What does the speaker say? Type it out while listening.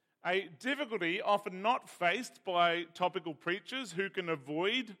A difficulty often not faced by topical preachers who can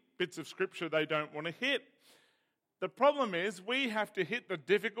avoid bits of scripture they don't want to hit. The problem is we have to hit the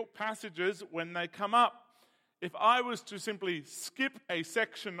difficult passages when they come up. If I was to simply skip a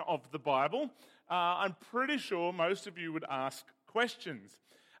section of the Bible, I'm pretty sure most of you would ask questions.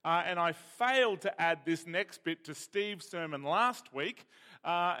 And I failed to add this next bit to Steve's sermon last week,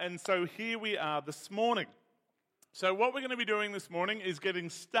 and so here we are this morning. So what we're going to be doing this morning is getting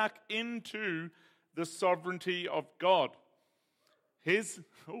stuck into the sovereignty of God. His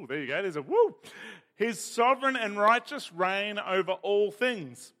sovereign and righteous reign over all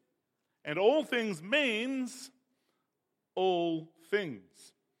things. And all things means all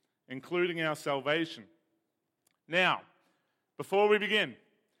things, including our salvation. Now, before we begin,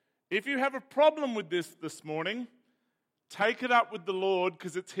 if you have a problem with this morning, take it up with the Lord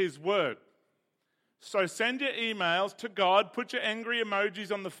because it's His word. So send your emails to God, put your angry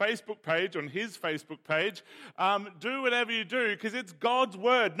emojis on the Facebook page, on His Facebook page. Do whatever you do because it's God's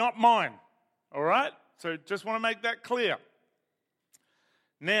word, not mine. All right? So just want to make that clear.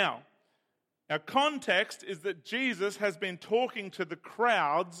 Now, our context is that Jesus has been talking to the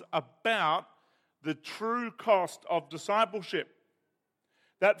crowds about the true cost of discipleship.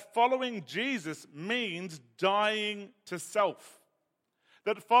 That following Jesus means dying to self.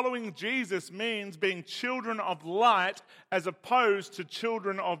 That following Jesus means being children of light as opposed to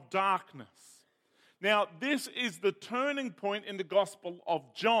children of darkness. Now, this is the turning point in the Gospel of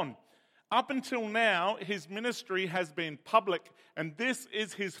John. Up until now, his ministry has been public, and this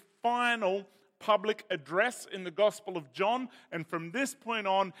is his final public address in the Gospel of John. And from this point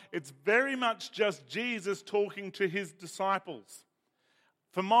on, it's very much just Jesus talking to his disciples.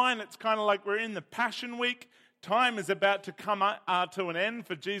 For mine, it's kind of like we're in the Passion Week. Time is about to come to an end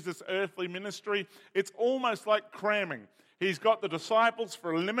for Jesus' earthly ministry. It's almost like cramming. He's got the disciples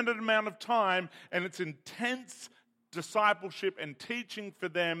for a limited amount of time, and it's intense discipleship and teaching for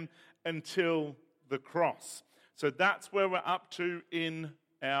them until the cross. So that's where we're up to in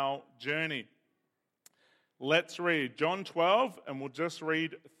our journey. Let's read John 12, and we'll just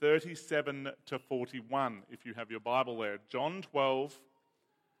read 37 to 41, if you have your Bible there. John 12,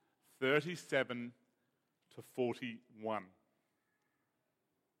 37 to 41.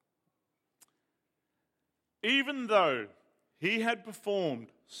 Even though he had performed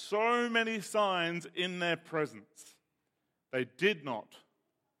so many signs in their presence, they did not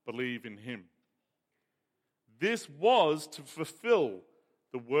believe in him. This was to fulfill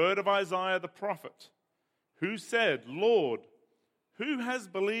the word of Isaiah the prophet, who said, "Lord, who has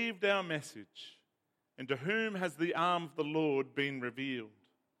believed our message, and to whom has the arm of the Lord been revealed?"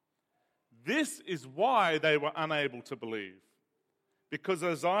 This is why they were unable to believe, because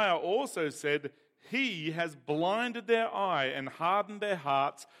Isaiah also said, "He has blinded their eye and hardened their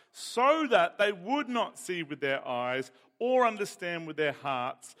hearts so that they would not see with their eyes or understand with their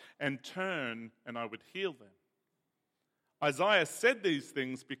hearts and turn, and I would heal them." Isaiah said these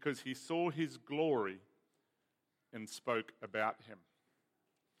things because he saw his glory and spoke about him.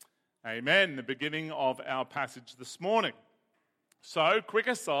 Amen. The beginning of our passage this morning. So, quick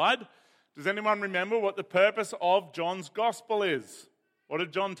aside, does anyone remember what the purpose of John's gospel is? What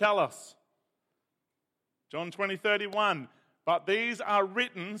did John tell us? John 20:31. "But these are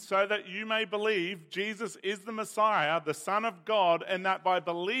written so that you may believe Jesus is the Messiah, the Son of God, and that by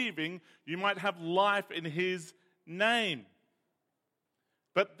believing you might have life in his name."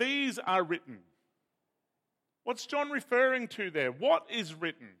 But these are written. What's John referring to there? What is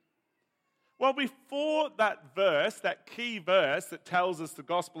written? Well, before that verse, that key verse that tells us the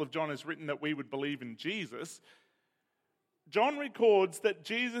Gospel of John is written that we would believe in Jesus, John records that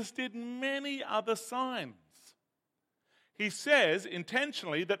Jesus did many other signs. He says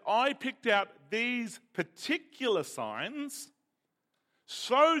intentionally that I picked out these particular signs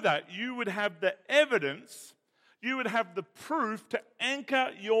so that you would have the evidence, you would have the proof to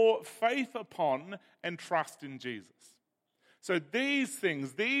anchor your faith upon and trust in Jesus. So these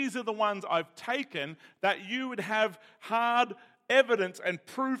things, these are the ones I've taken that you would have hard evidence and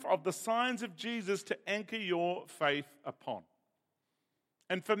proof of the signs of Jesus to anchor your faith upon.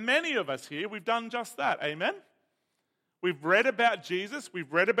 And for many of us here, we've done just that. Amen? We've read about Jesus,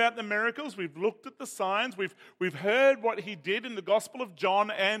 we've read about the miracles, we've looked at the signs, we've heard what he did in the Gospel of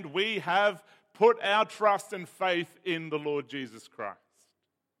John, and we have put our trust and faith in the Lord Jesus Christ.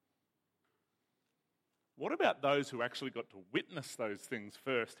 What about those who actually got to witness those things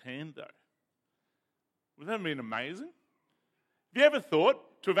firsthand, though? Wouldn't that have been amazing? Have you ever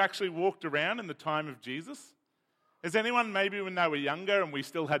thought to have actually walked around in the time of Jesus? Has anyone, maybe when they were younger and we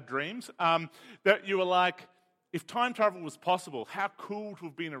still had dreams, that you were like, if time travel was possible, how cool to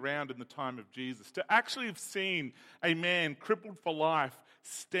have been around in the time of Jesus, to actually have seen a man crippled for life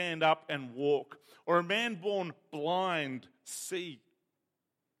stand up and walk, or a man born blind see,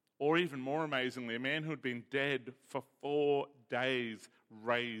 or even more amazingly, a man who had been dead for 4 days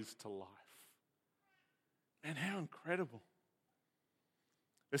raised to life. Man, how incredible.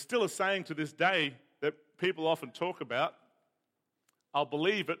 There's still a saying to this day that people often talk about. I'll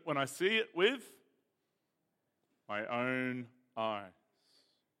believe it when I see it with my own eyes.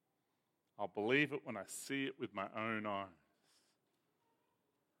 I'll believe it when I see it with my own eyes.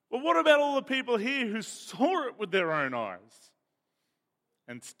 Well, what about all the people here who saw it with their own eyes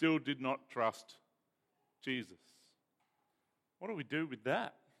and still did not trust Jesus? What do we do with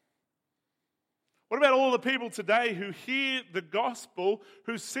that? What about all the people today who hear the gospel,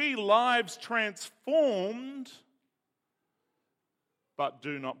 who see lives transformed, but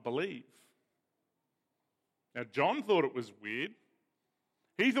do not believe? Now, John thought it was weird.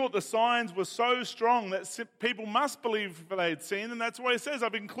 He thought the signs were so strong that people must believe if they had seen them. That's why he says,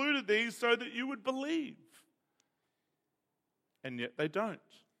 I've included these so that you would believe. And yet they don't.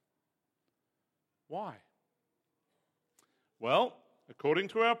 Why? Well, according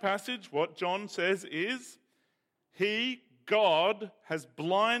to our passage, what John says is, He, God, has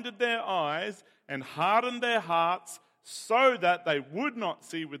blinded their eyes and hardened their hearts so that they would not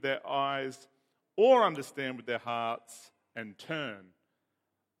see with their eyes or understand with their hearts and turn,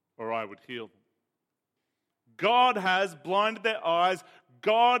 or I would heal them. God has blinded their eyes.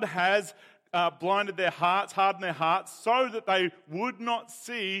 God has blinded their hearts, hardened their hearts, so that they would not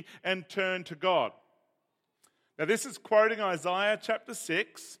see and turn to God. Now, this is quoting Isaiah chapter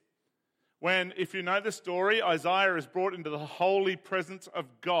 6, when, if you know the story, Isaiah is brought into the holy presence of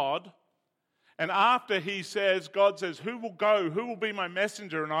God. And after he says, God says, who will go? Who will be my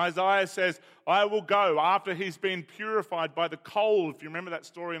messenger? And Isaiah says, I will go, after he's been purified by the coal, if you remember that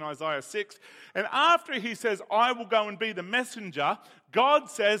story in Isaiah 6. And after he says, I will go and be the messenger, God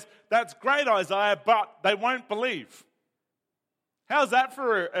says, that's great, Isaiah, but they won't believe. How's that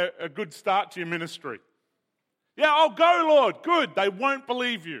for a good start to your ministry? Yeah, I'll go, Lord. Good. They won't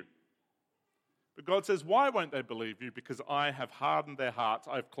believe you. But God says, why won't they believe you? Because I have hardened their hearts.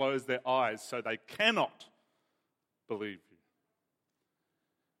 I've closed their eyes so they cannot believe you.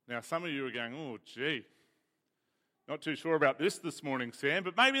 Now, some of you are going, oh, gee, not too sure about this morning, Sam,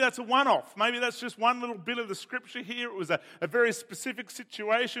 but maybe that's a one-off. Maybe that's just one little bit of the scripture here. It was a very specific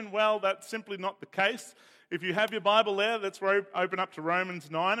situation. Well, that's simply not the case. If you have your Bible there, let's open up to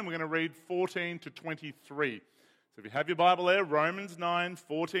Romans 9, and we're going to read 14 to 23. So if you have your Bible there, Romans 9,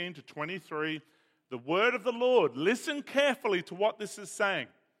 14 to 23, the word of the Lord. Listen carefully to what this is saying.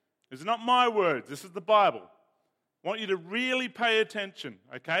 This is not my words. This is the Bible. I want you to really pay attention,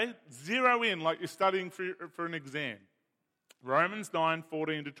 okay? Zero in like you're studying for an exam. Romans 9,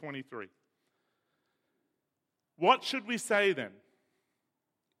 14 to 23. What should we say then?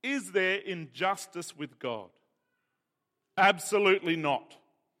 Is there injustice with God? Absolutely not.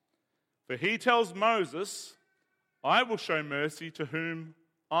 For he tells Moses, I will show mercy to whom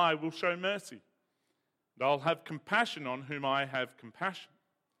I will show mercy. And I'll have compassion on whom I have compassion.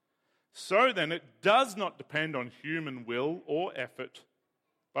 So then, it does not depend on human will or effort,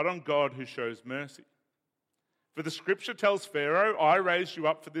 but on God who shows mercy. For the scripture tells Pharaoh, I raised you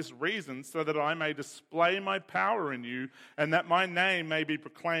up for this reason, so that I may display my power in you, and that my name may be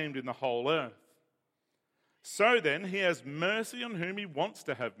proclaimed in the whole earth. So then, he has mercy on whom he wants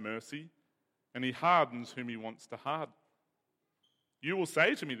to have mercy, and he hardens whom he wants to harden. You will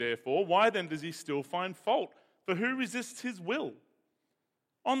say to me, therefore, why then does he still find fault? For who resists his will?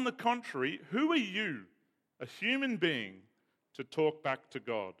 On the contrary, who are you, a human being, to talk back to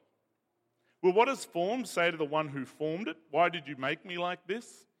God? Will what is formed say to the one who formed it, why did you make me like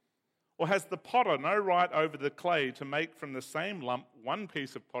this? Or has the potter no right over the clay to make from the same lump one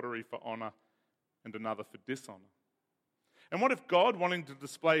piece of pottery for honor and another for dishonor? And what if God, wanting to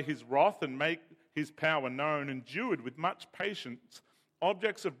display his wrath and make his power known, endured with much patience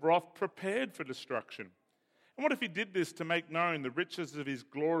objects of wrath prepared for destruction? And what if he did this to make known the riches of his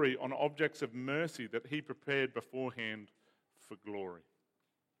glory on objects of mercy that he prepared beforehand for glory?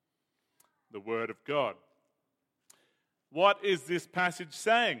 The word of God. What is this passage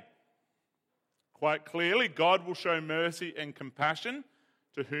saying? Quite clearly, God will show mercy and compassion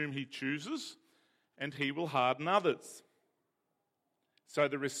to whom he chooses, and he will harden others. So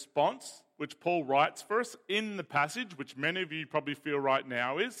the response, which Paul writes for us in the passage, which many of you probably feel right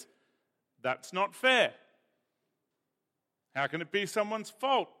now, is, that's not fair. How can it be someone's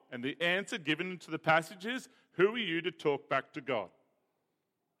fault? And the answer given to the passage is, who are you to talk back to God?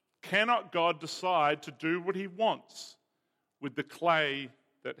 cannot God decide to do what he wants with the clay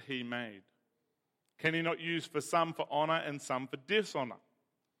that he made? Can he not use for some for honor and some for dishonor?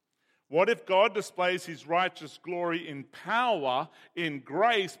 What if God displays his righteous glory in power, in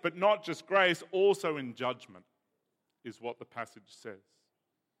grace, but not just grace, also in judgment, is what the passage says.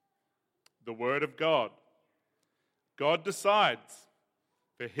 The word of God. God decides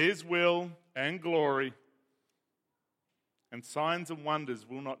for his will and glory, and signs and wonders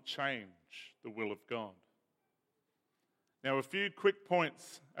will not change the will of God. Now, a few quick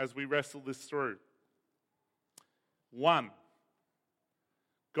points as we wrestle this through. 1,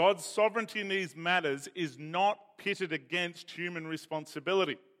 God's sovereignty in these matters is not pitted against human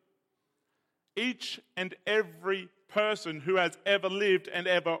responsibility. Each and every person who has ever lived and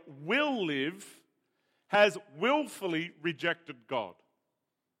ever will live has willfully rejected God.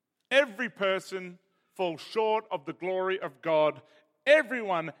 Every person falls short of the glory of God.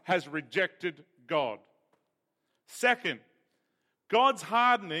 Everyone has rejected God. 2, God's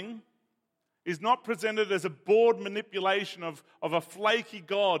hardening is not presented as a bored manipulation of a flaky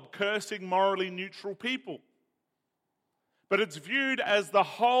God cursing morally neutral people. But it's viewed as the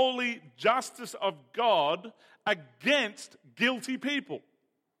holy justice of God against guilty people.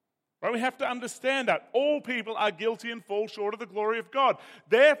 Right? We have to understand that. All people are guilty and fall short of the glory of God.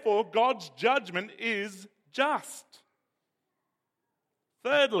 Therefore, God's judgment is just.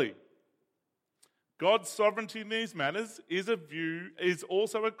 3, God's sovereignty in these matters is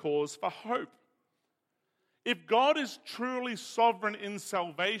also a cause for hope. If God is truly sovereign in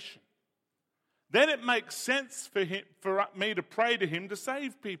salvation, then it makes sense for me to pray to him to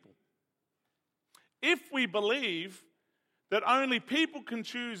save people. If we believe that only people can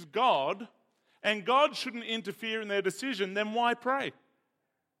choose God and God shouldn't interfere in their decision, then why pray?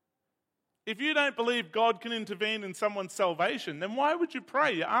 If you don't believe God can intervene in someone's salvation, then why would you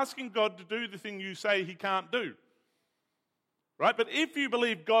pray? You're asking God to do the thing you say he can't do. Right? But if you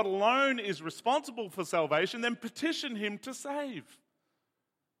believe God alone is responsible for salvation, then petition him to save.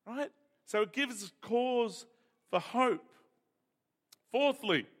 Right? So it gives cause for hope. 4,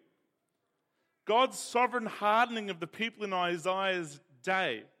 God's sovereign hardening of the people in Isaiah's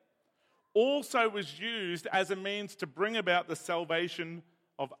day also was used as a means to bring about the salvation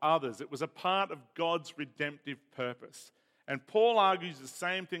of others. It was a part of God's redemptive purpose. And Paul argues the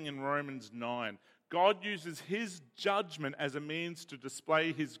same thing in Romans 9. God uses his judgment as a means to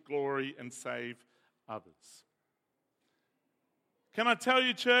display his glory and save others. Can I tell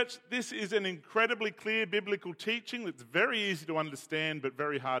you, church, this is an incredibly clear biblical teaching that's very easy to understand but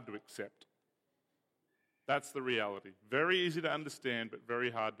very hard to accept. That's the reality. Very easy to understand but very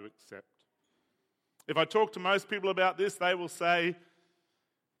hard to accept. If I talk to most people about this, they will say,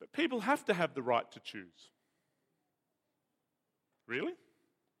 but people have to have the right to choose. Really?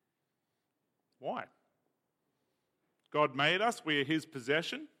 Why? God made us. We are his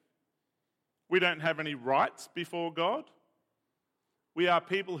possession. We don't have any rights before God. We are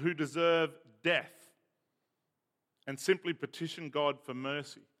people who deserve death and simply petition God for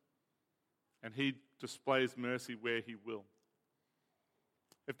mercy. And he displays mercy where he will.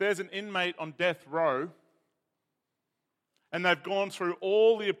 If there's an inmate on death row and they've gone through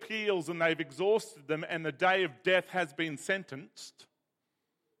all the appeals and they've exhausted them and the day of death has been sentenced,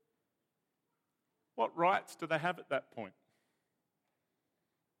 what rights do they have at that point?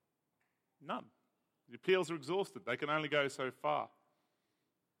 None. The appeals are exhausted. They can only go so far.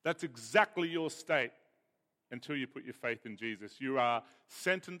 That's exactly your state until you put your faith in Jesus. You are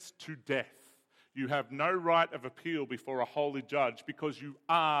sentenced to death. You have no right of appeal before a holy judge because you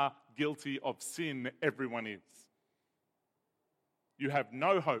are guilty of sin. Everyone is. You have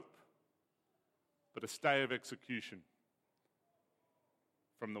no hope but a stay of execution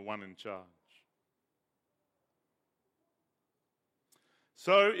from the one in charge.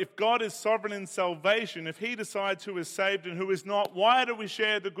 So, if God is sovereign in salvation, if he decides who is saved and who is not, why do we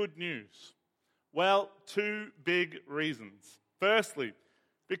share the good news? Well, 2 big reasons. Firstly,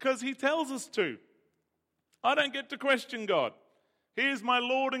 because he tells us to. I don't get to question God. He is my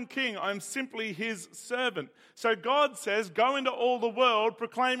Lord and King. I'm simply his servant. So God says, go into all the world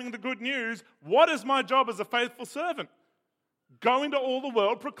proclaiming the good news. What is my job as a faithful servant? Go into all the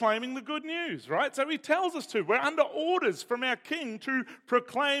world proclaiming the good news, right? So he tells us to. We're under orders from our King to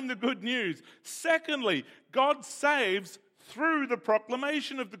proclaim the good news. Secondly, God saves through the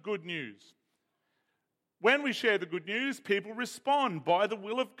proclamation of the good news. When we share the good news, people respond by the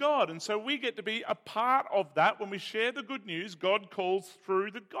will of God. And so we get to be a part of that. When we share the good news, God calls through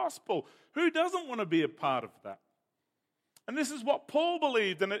the gospel. Who doesn't want to be a part of that? And this is what Paul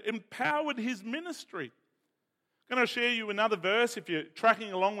believed, and it empowered his ministry. I'm going to share you another verse. If you're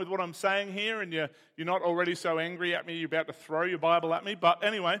tracking along with what I'm saying here and you're not already so angry at me, you're about to throw your Bible at me. But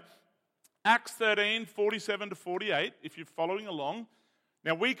anyway, Acts 13, 47 to 48, if you're following along.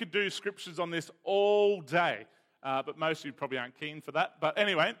 Now, we could do scriptures on this all day, but most of you probably aren't keen for that. But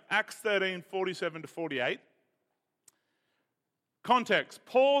anyway, Acts 13, 47 to 48. Context: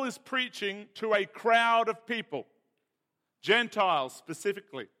 Paul is preaching to a crowd of people, Gentiles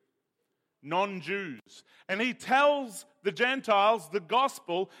specifically, non-Jews. And he tells the Gentiles the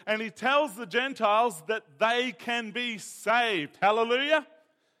gospel, and he tells the Gentiles that they can be saved. Hallelujah.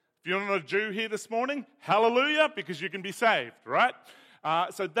 If you're not a Jew here this morning, hallelujah, because you can be saved, right?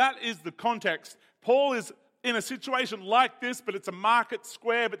 So that is the context. Paul is in a situation like this, but it's a market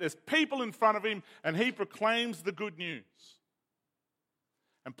square, but there's people in front of him, and he proclaims the good news.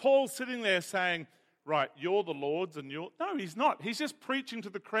 And Paul's sitting there saying, right, you're the Lord's and you're... No, he's not. He's just preaching to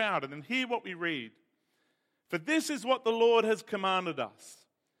the crowd. And then hear what we read. For this is what the Lord has commanded us.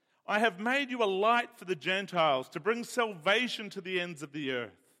 I have made you a light for the Gentiles to bring salvation to the ends of the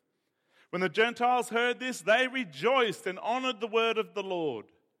earth. When the Gentiles heard this, they rejoiced and honored the word of the Lord.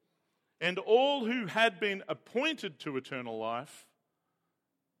 And all who had been appointed to eternal life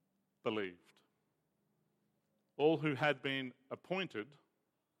believed. All who had been appointed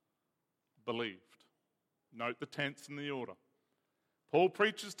believed. Note the tense and the order. Paul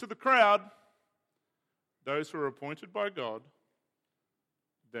preaches to the crowd. Those who are appointed by God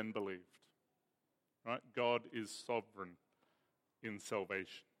then believed. Right? God is sovereign in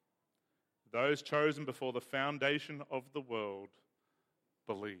salvation. Those chosen before the foundation of the world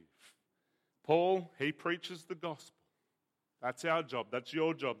believe. Paul, he preaches the gospel. That's our job. That's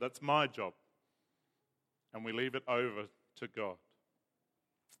your job. That's my job. And we leave it over to God,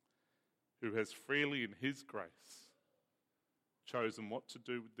 who has freely in his grace chosen what to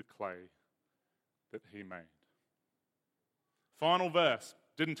do with the clay that he made. Final verse.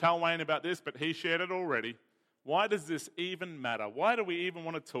 Didn't tell Wayne about this, but he shared it already. Why does this even matter? Why do we even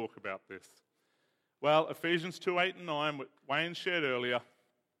want to talk about this? Well, Ephesians 2, 8 and 9, what Wayne shared earlier,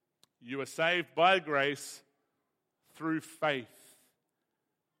 you are saved by grace through faith.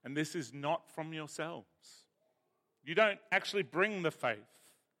 And this is not from yourselves. You don't actually bring the faith.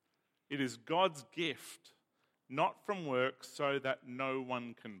 It is God's gift, not from works, so that no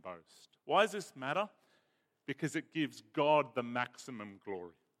one can boast. Why does this matter? Because it gives God the maximum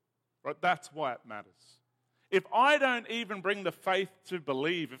glory. Right? That's why it matters. If I don't even bring the faith to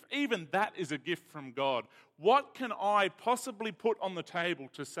believe, if even that is a gift from God, what can I possibly put on the table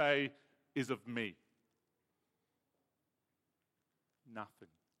to say is of me? Nothing.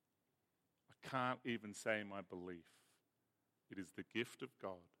 I can't even say my belief. It is the gift of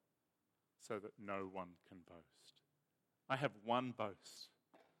God, so that no one can boast. I have one boast.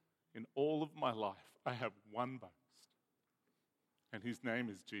 In all of my life, I have one boast. And his name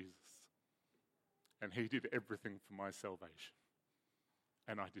is Jesus. And he did everything for my salvation.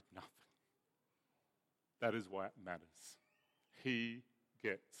 And I did nothing. That is why it matters. He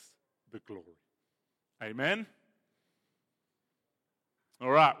gets the glory. Amen?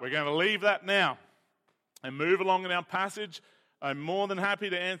 All right, we're going to leave that now and move along in our passage. I'm more than happy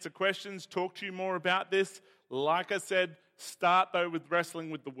to answer questions, talk to you more about this. Like I said, start though with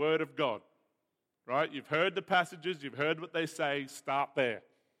wrestling with the Word of God. Right? You've heard the passages, you've heard what they say, start there.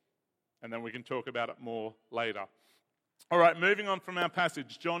 And then we can talk about it more later. All right, moving on from our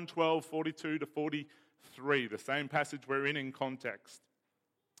passage, John 12, 42 to 43, the same passage we're in context.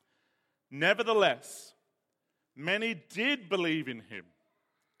 Nevertheless, many did believe in him,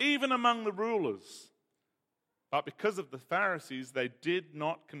 even among the rulers. But because of the Pharisees, they did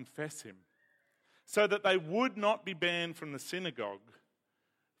not confess him, so that they would not be banned from the synagogue,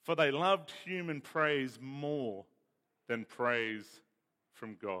 for they loved human praise more than praise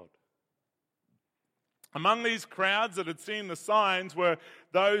from God. Among these crowds that had seen the signs were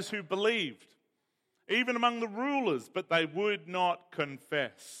those who believed, even among the rulers, but they would not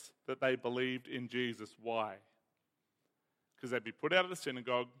confess that they believed in Jesus. Why? Because they'd be put out of the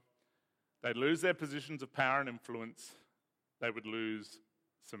synagogue, they'd lose their positions of power and influence, they would lose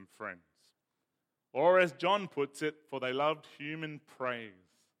some friends. Or as John puts it, for they loved human praise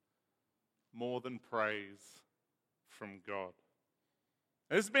more than praise from God.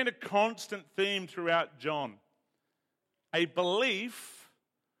 This has been a constant theme throughout John. A belief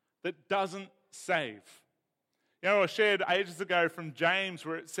that doesn't save. You know, I shared ages ago from James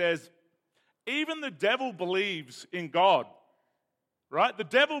where it says, even the devil believes in God. Right? The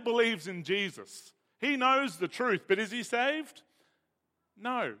devil believes in Jesus. He knows the truth, but is he saved?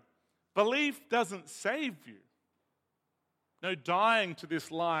 No. Belief doesn't save you. No, dying to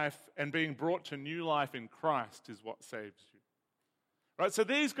this life and being brought to new life in Christ is what saves you. Right? So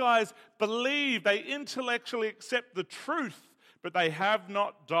these guys believe, they intellectually accept the truth, but they have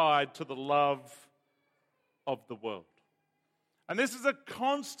not died to the love of the world. And this is a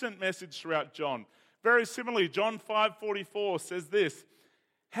constant message throughout John. Very similarly, John 5:44 says this,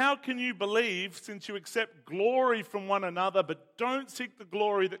 "How can you believe since you accept glory from one another but don't seek the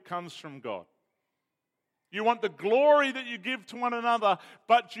glory that comes from God?" You want the glory that you give to one another,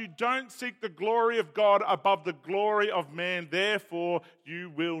 but you don't seek the glory of God above the glory of man. Therefore, you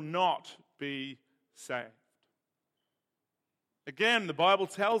will not be saved. Again, the Bible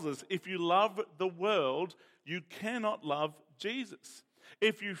tells us if you love the world, you cannot love Jesus.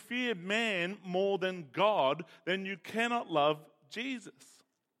 If you fear man more than God, then you cannot love Jesus.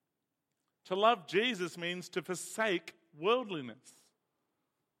 To love Jesus means to forsake worldliness.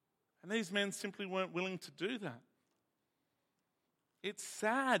 And these men simply weren't willing to do that. It's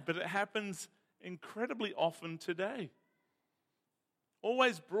sad, but it happens incredibly often today.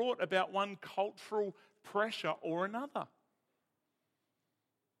 Always brought about one cultural pressure or another.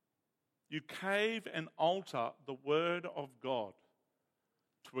 You cave and alter the word of God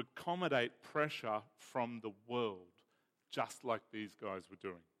to accommodate pressure from the world, just like these guys were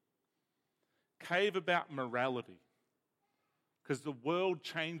doing. Cave about morality. Because the world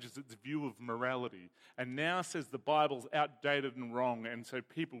changes its view of morality and now says the Bible's outdated and wrong, and so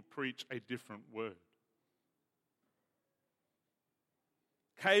people preach a different word.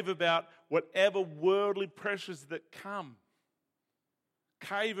 Cave about whatever worldly pressures that come.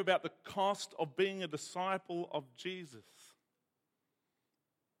 Cave about the cost of being a disciple of Jesus.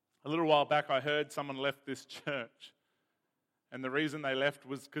 A little while back I heard someone left this church, and the reason they left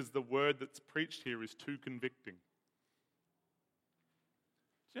was because the word that's preached here is too convicting.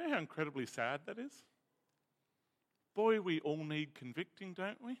 Do you know how incredibly sad that is? Boy, we all need convicting,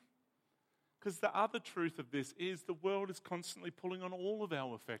 don't we? Because the other truth of this is the world is constantly pulling on all of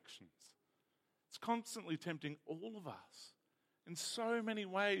our affections. It's constantly tempting all of us in so many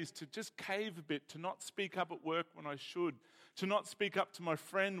ways to just cave a bit, to not speak up at work when I should, to not speak up to my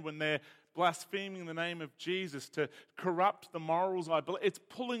friend when they're blaspheming the name of Jesus, to corrupt the morals I believe. It's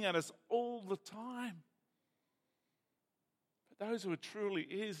pulling at us all the time. Those who are truly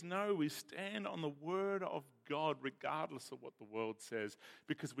is know we stand on the word of God regardless of what the world says,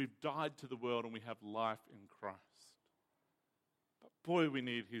 because we've died to the world and we have life in Christ. But boy, we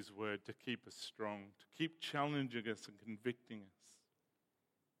need his word to keep us strong, to keep challenging us and convicting us.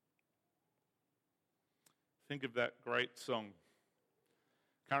 Think of that great song.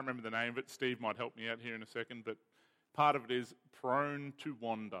 Can't remember the name of it. Steve might help me out here in a second, but part of it is "Prone to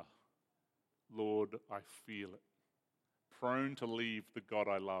wander, Lord, I feel it. Prone to leave the God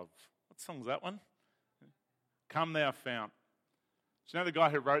I love." What song's that one? "Come Thou Fount." Do you know the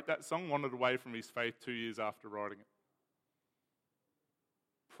guy who wrote that song wandered away from his faith 2 years after writing it?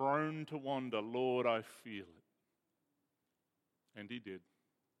 Prone to wander, Lord, I feel it. And he did.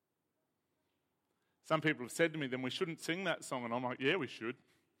 Some people have said to me, then we shouldn't sing that song. And I'm like, yeah, we should.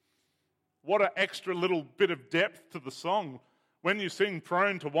 What an extra little bit of depth to the song. When you sing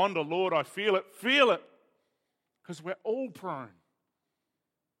 "Prone to wander, Lord, I feel it," feel it. Because we're all prone.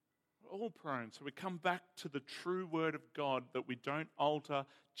 We're all prone. So we come back to the true word of God that we don't alter,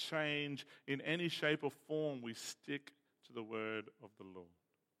 change in any shape or form. We stick to the word of the Lord.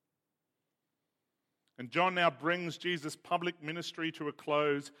 And John now brings Jesus' public ministry to a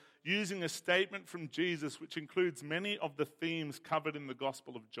close using a statement from Jesus which includes many of the themes covered in the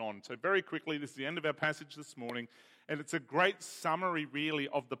Gospel of John. So very quickly, this is the end of our passage this morning, and it's a great summary really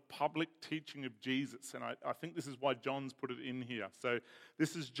of the public teaching of Jesus. And I think this is why John's put it in here. So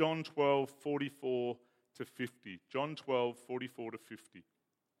this is John 12:44 to 50. John 12:44 to 50.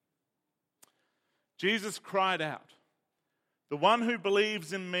 Jesus cried out, "The one who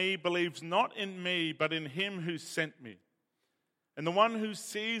believes in me believes not in me, but in him who sent me. And the one who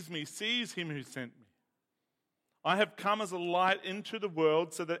sees me sees him who sent me. I have come as a light into the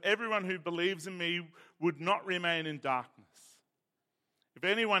world so that everyone who believes in me would not remain in darkness. If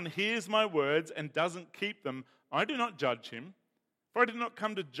anyone hears my words and doesn't keep them, I do not judge him, for I did not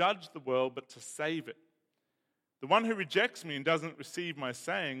come to judge the world, but to save it. The one who rejects me and doesn't receive my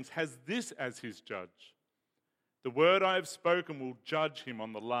sayings has this as his judge. The word I have spoken will judge him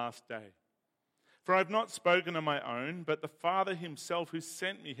on the last day. For I have not spoken on my own, but the Father himself who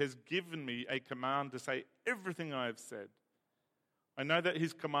sent me has given me a command to say everything I have said. I know that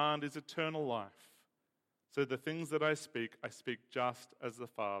his command is eternal life. So the things that I speak just as the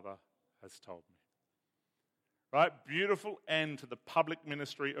Father has told me." Right? Beautiful end to the public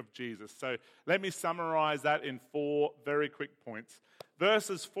ministry of Jesus. So let me summarize that in 4 very quick points.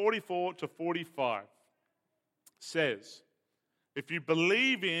 Verses 44 to 45 says, if you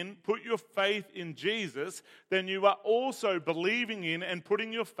believe in, put your faith in Jesus, then you are also believing in and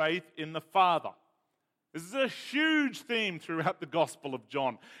putting your faith in the Father. This is a huge theme throughout the Gospel of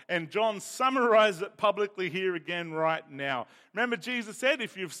John. And John summarizes it publicly here again right now. Remember, Jesus said,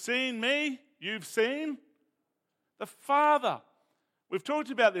 if you've seen me, you've seen the Father. We've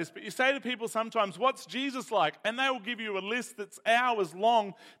talked about this, but you say to people sometimes, what's Jesus like? And they will give you a list that's hours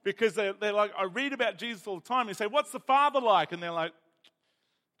long because they're like, I read about Jesus all the time. You say, what's the Father like? And they're like,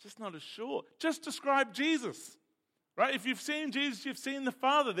 just not as sure. Just describe Jesus. Right? If you've seen Jesus, you've seen the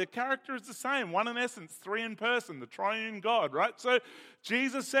Father. Their character is the same. One in essence, 3 in person, the triune God, right? So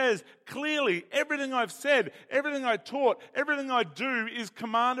Jesus says, clearly, everything I've said, everything I taught, everything I do is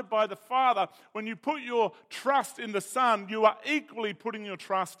commanded by the Father. When you put your trust in the Son, you are equally putting your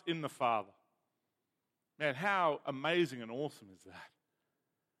trust in the Father. Man, how amazing and awesome is that?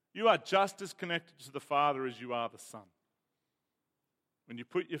 You are just as connected to the Father as you are the Son. When you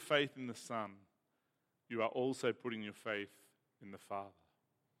put your faith in the Son, you are also putting your faith in the Father.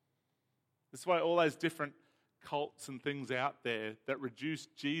 That's why all those different cults and things out there that reduce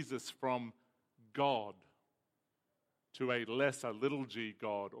Jesus from God to a lesser little g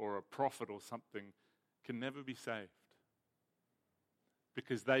God or a prophet or something can never be saved.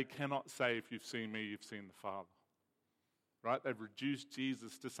 Because they cannot say, if you've seen me, you've seen the Father. Right? They've reduced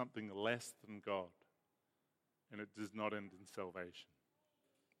Jesus to something less than God. And it does not end in salvation.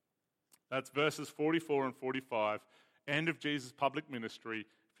 That's verses 44 and 45, end of Jesus' public ministry.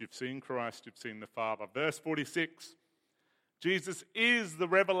 If you've seen Christ, you've seen the Father. Verse 46, Jesus is the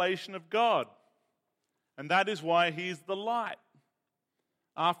revelation of God, and that is why he is the light.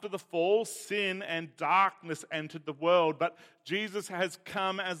 After the fall, sin and darkness entered the world, but Jesus has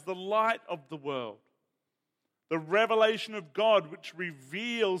come as the light of the world. The revelation of God, which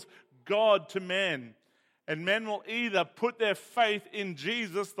reveals God to men. And men will either put their faith in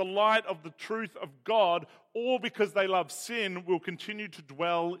Jesus, the light of the truth of God, or because they love sin, will continue to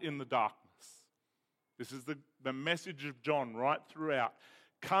dwell in the darkness. This is the message of John right throughout.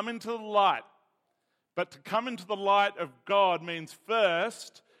 Come into the light. But to come into the light of God means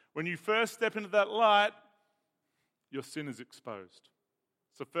first, when you first step into that light, your sin is exposed.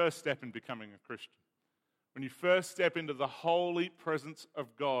 It's the first step in becoming a Christian. When you first step into the holy presence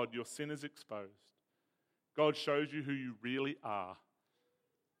of God, your sin is exposed. God shows you who you really are,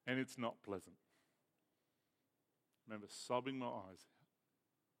 and it's not pleasant. I remember sobbing my eyes out.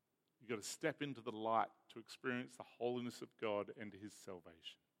 You've got to step into the light to experience the holiness of God and his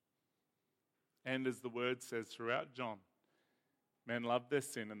salvation. And as the word says throughout John, men love their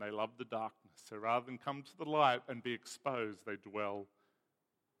sin and they love the darkness. So rather than come to the light and be exposed, they dwell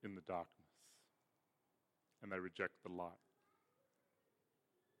in the darkness. And they reject the light.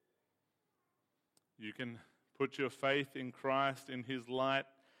 You can put your faith in Christ, in his light,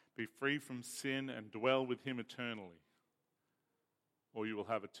 be free from sin and dwell with him eternally. Or you will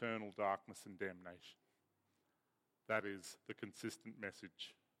have eternal darkness and damnation. That is the consistent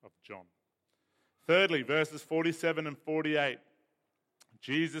message of John. Thirdly, verses 47 and 48.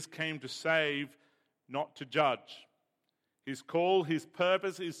 Jesus came to save, not to judge. His call, his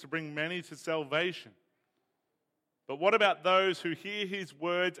purpose is to bring many to salvation. But what about those who hear his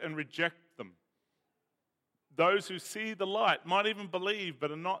words and reject them? Those who see the light, might even believe,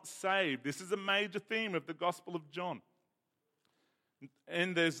 but are not saved. This is a major theme of the Gospel of John.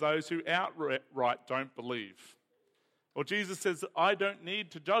 And there's those who outright don't believe. Well, Jesus says, I don't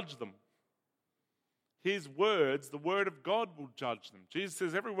need to judge them. His words, the word of God, will judge them. Jesus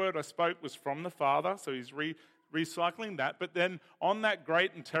says, every word I spoke was from the Father, so he's recycling that. But then on that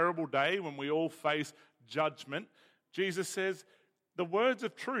great and terrible day when we all face judgment, Jesus says, the words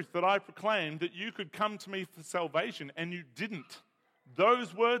of truth that I proclaimed, that you could come to me for salvation, and you didn't.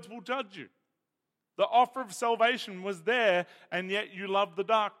 Those words will judge you. The offer of salvation was there, and yet you love the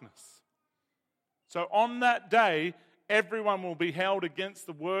darkness. So on that day, everyone will be held against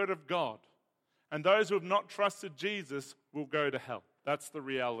the word of God. And those who have not trusted Jesus will go to hell. That's the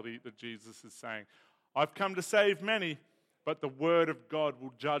reality that Jesus is saying. I've come to save many, but the word of God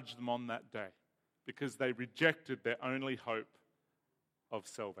will judge them on that day because they rejected their only hope of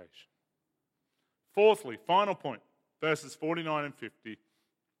salvation. Fourthly, final point, verses 49 and 50.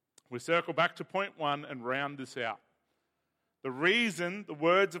 We circle back to point 1 and round this out. The reason the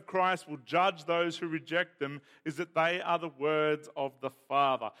words of Christ will judge those who reject them is that they are the words of the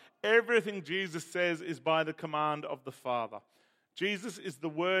Father. Everything Jesus says is by the command of the Father. Jesus is the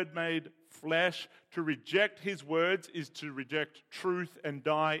Word made flesh. To reject his words is to reject truth and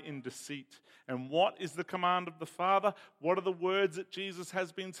die in deceit. And what is the command of the Father? What are the words that Jesus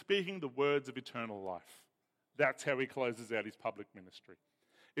has been speaking? The words of eternal life. That's how he closes out his public ministry.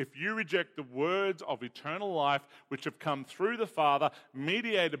 If you reject the words of eternal life, which have come through the Father,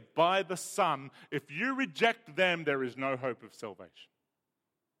 mediated by the Son, if you reject them, there is no hope of salvation.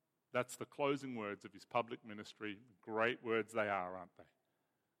 That's the closing words of his public ministry. Great words they are, aren't they?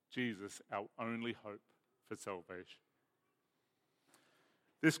 Jesus, our only hope for salvation.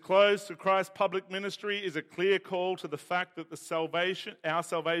 This close to Christ's public ministry is a clear call to the fact that our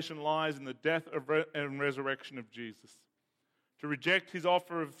salvation lies in the death and resurrection of Jesus. To reject his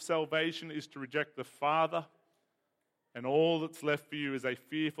offer of salvation is to reject the Father, and all that's left for you is a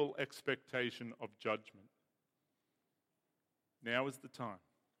fearful expectation of judgment. Now is the time.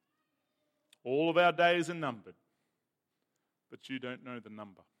 All of our days are numbered, but you don't know the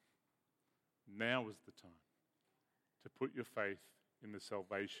number. Now is the time to put your faith in the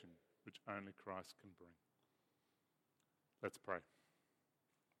salvation which only Christ can bring. Let's pray.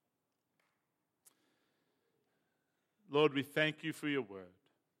 Lord, we thank you for your word.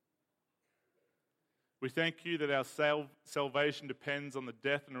 We thank you that our salvation depends on the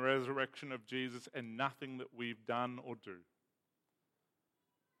death and resurrection of Jesus and nothing that we've done or do.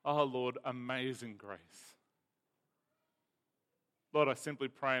 Oh, Lord, amazing grace. Lord, I simply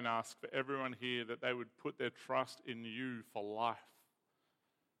pray and ask for everyone here that they would put their trust in you for life.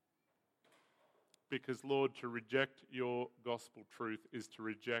 Because, Lord, to reject your gospel truth is to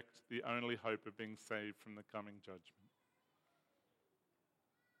reject the only hope of being saved from the coming judgment.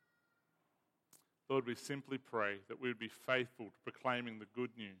 Lord, we simply pray that we would be faithful to proclaiming the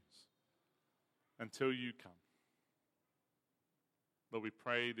good news until you come. Lord, we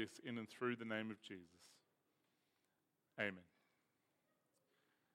pray this in and through the name of Jesus. Amen.